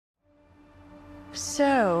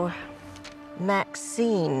So,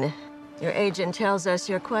 MaXXXine. Your agent tells us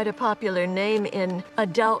you're quite a popular name in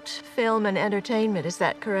adult film and entertainment. Is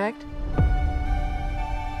that correct?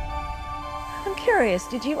 I'm curious,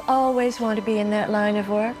 did you always want to be in that line of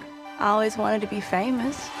work? I always wanted to be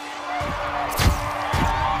famous.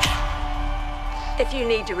 If you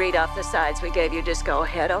need to read off the sides we gave you, just go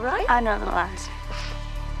ahead, all right? I know the lines.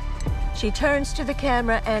 She turns to the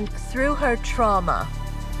camera and, through her trauma,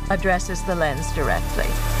 addresses the lens directly.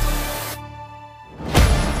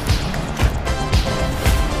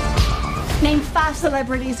 Name 5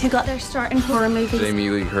 celebrities who got their start in horror movies. Jamie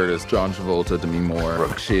Lee Curtis, John Travolta, Demi Moore,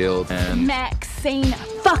 Brooke Shields, and MaXXXine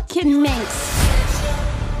fucking Minx.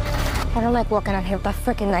 I don't like working out here with that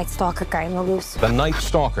freaking Night Stalker guy in the loose. The Night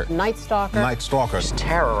Stalker. Night Stalker? Night Stalker. He's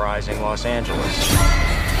terrorizing Los Angeles.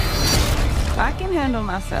 I can handle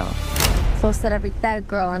myself. So said every bad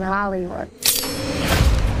girl in Hollywood.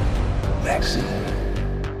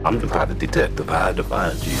 MaXXXine, I'm the private detective. I had to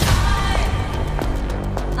find you.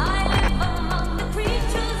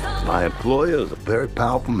 My employer is a very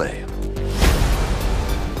powerful man.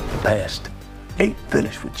 The past ain't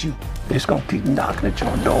finished with you. It's gonna keep knocking at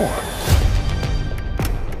your door.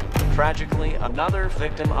 Tragically, another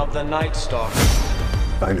victim of the Night Stalker.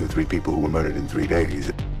 If I knew 3 people who were murdered in 3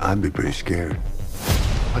 days, I'd be pretty scared.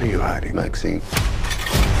 What are you hiding, MaXXXine?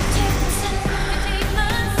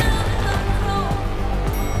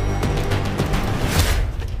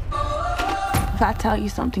 If I tell you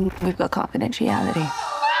something, we've got confidentiality.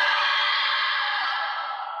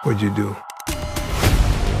 What'd you do?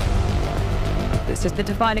 It's just the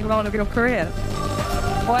defining role of your career.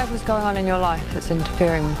 Whatever's going on in your life that's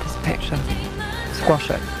interfering with this picture, squash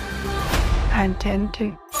it. I intend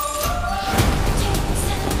to.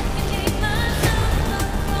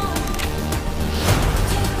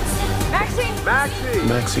 MaXXXine.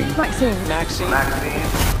 MaXXXine.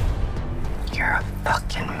 MaXXXine. You're a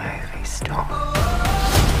fucking movie star.